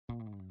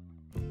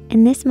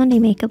In this Monday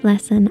makeup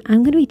lesson,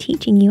 I'm going to be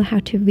teaching you how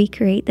to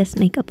recreate this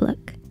makeup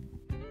look.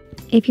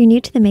 If you're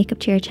new to the Makeup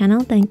Chair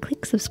channel, then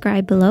click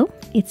subscribe below.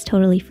 It's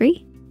totally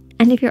free.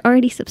 And if you're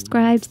already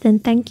subscribed, then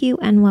thank you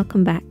and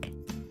welcome back.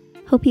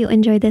 Hope you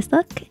enjoyed this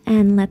look,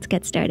 and let's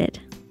get started.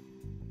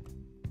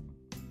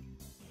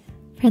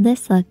 For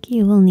this look,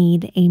 you will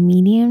need a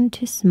medium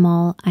to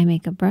small eye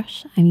makeup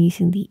brush. I'm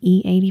using the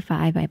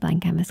E85 by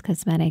Blank Canvas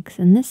Cosmetics,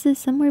 and this is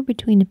somewhere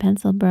between a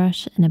pencil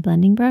brush and a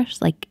blending brush,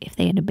 like if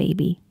they had a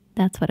baby.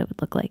 That's what it would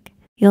look like.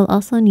 You'll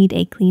also need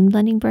a clean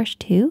blending brush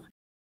too.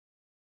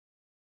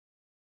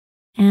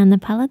 And the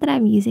palette that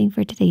I'm using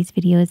for today's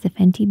video is the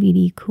Fenty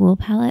Beauty Cool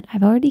palette.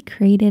 I've already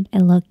created a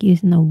look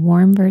using the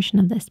warm version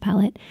of this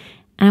palette,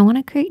 and I want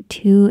to create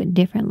two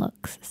different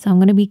looks. So I'm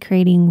going to be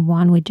creating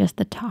one with just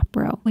the top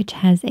row, which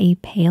has a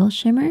pale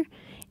shimmer,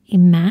 a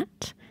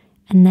matte,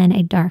 and then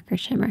a darker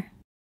shimmer.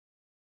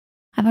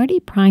 I've already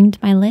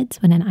primed my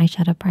lids with an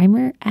eyeshadow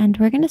primer, and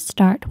we're going to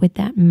start with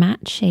that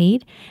matte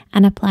shade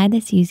and apply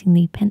this using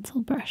the pencil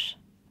brush.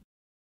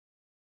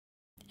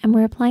 And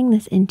we're applying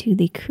this into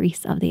the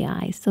crease of the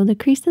eye. So the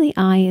crease of the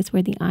eye is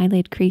where the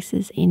eyelid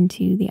creases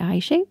into the eye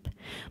shape,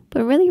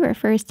 but really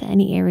refers to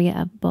any area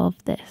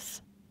above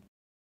this.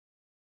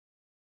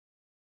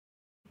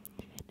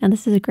 Now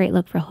this is a great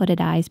look for hooded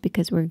eyes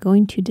because we're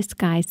going to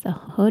disguise the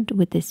hood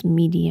with this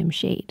medium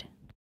shade.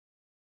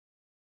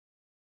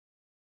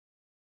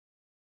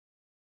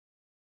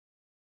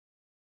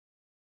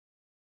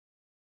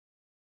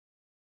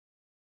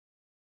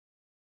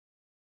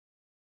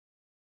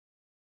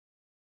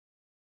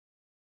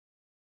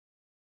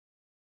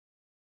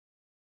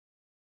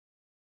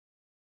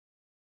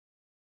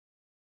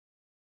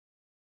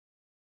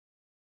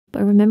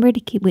 But remember to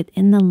keep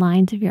within the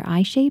lines of your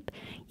eye shape,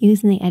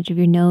 using the edge of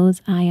your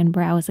nose, eye, and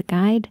brow as a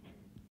guide,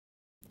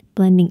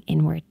 blending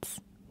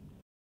inwards.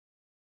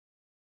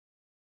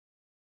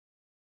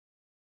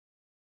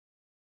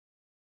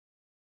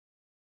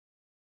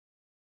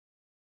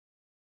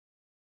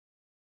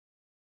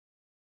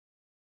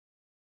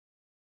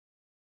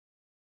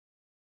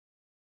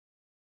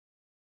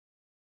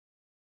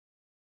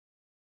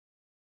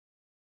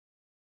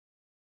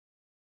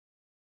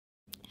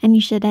 And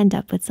you should end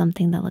up with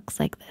something that looks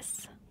like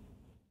this.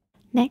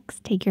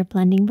 Next, take your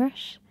blending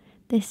brush.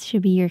 This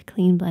should be your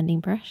clean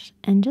blending brush,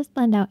 and just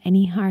blend out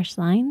any harsh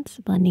lines,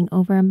 blending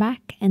over and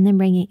back, and then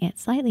bringing it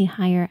slightly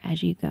higher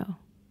as you go.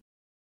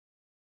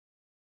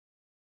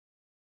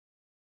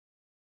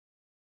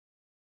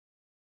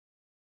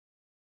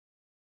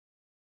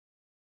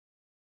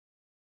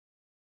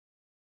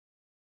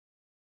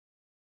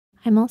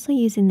 I'm also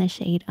using the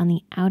shade on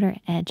the outer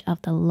edge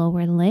of the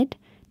lower lid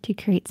to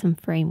create some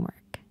framework.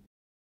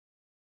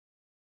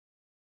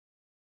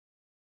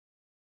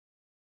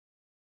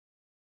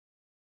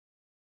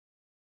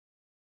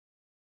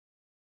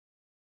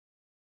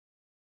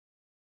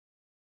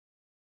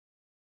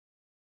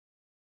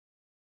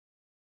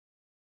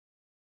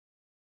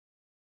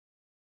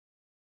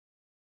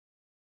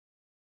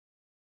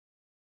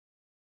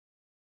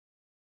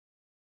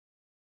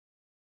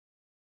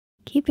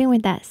 Keeping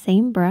with that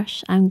same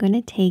brush, I'm going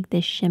to take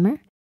this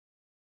shimmer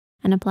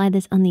and apply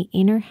this on the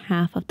inner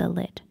half of the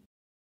lid,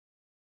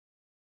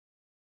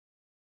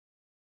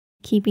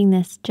 keeping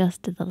this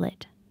just to the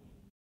lid.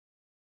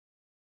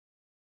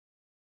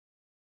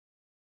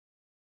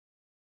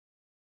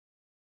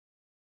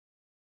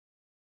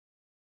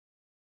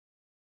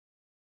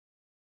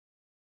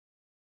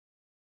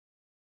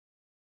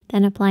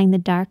 Then applying the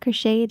darker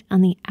shade on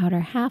the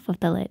outer half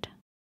of the lid.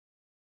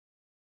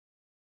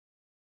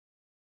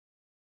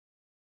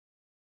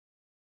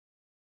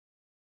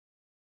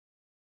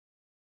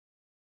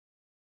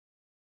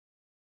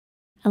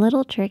 A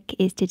little trick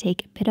is to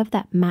take a bit of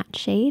that matte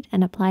shade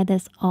and apply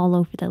this all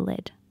over the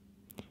lid.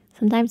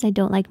 Sometimes I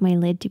don't like my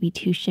lid to be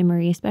too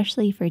shimmery,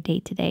 especially for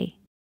day to day.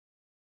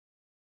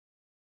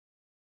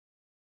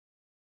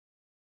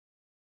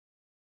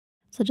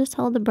 So just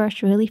hold the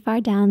brush really far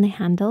down the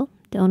handle,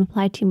 don't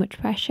apply too much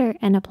pressure,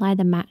 and apply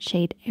the matte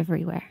shade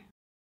everywhere.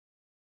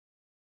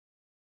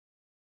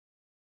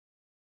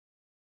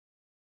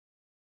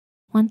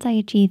 Once I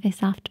achieve a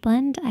soft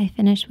blend, I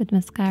finish with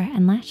mascara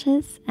and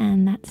lashes,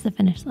 and that's the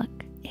finished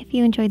look. If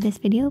you enjoyed this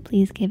video,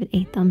 please give it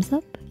a thumbs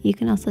up. You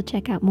can also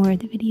check out more of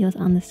the videos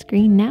on the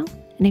screen now,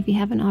 and if you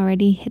haven't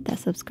already, hit that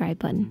subscribe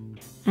button.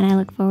 And I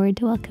look forward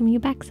to welcoming you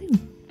back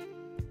soon.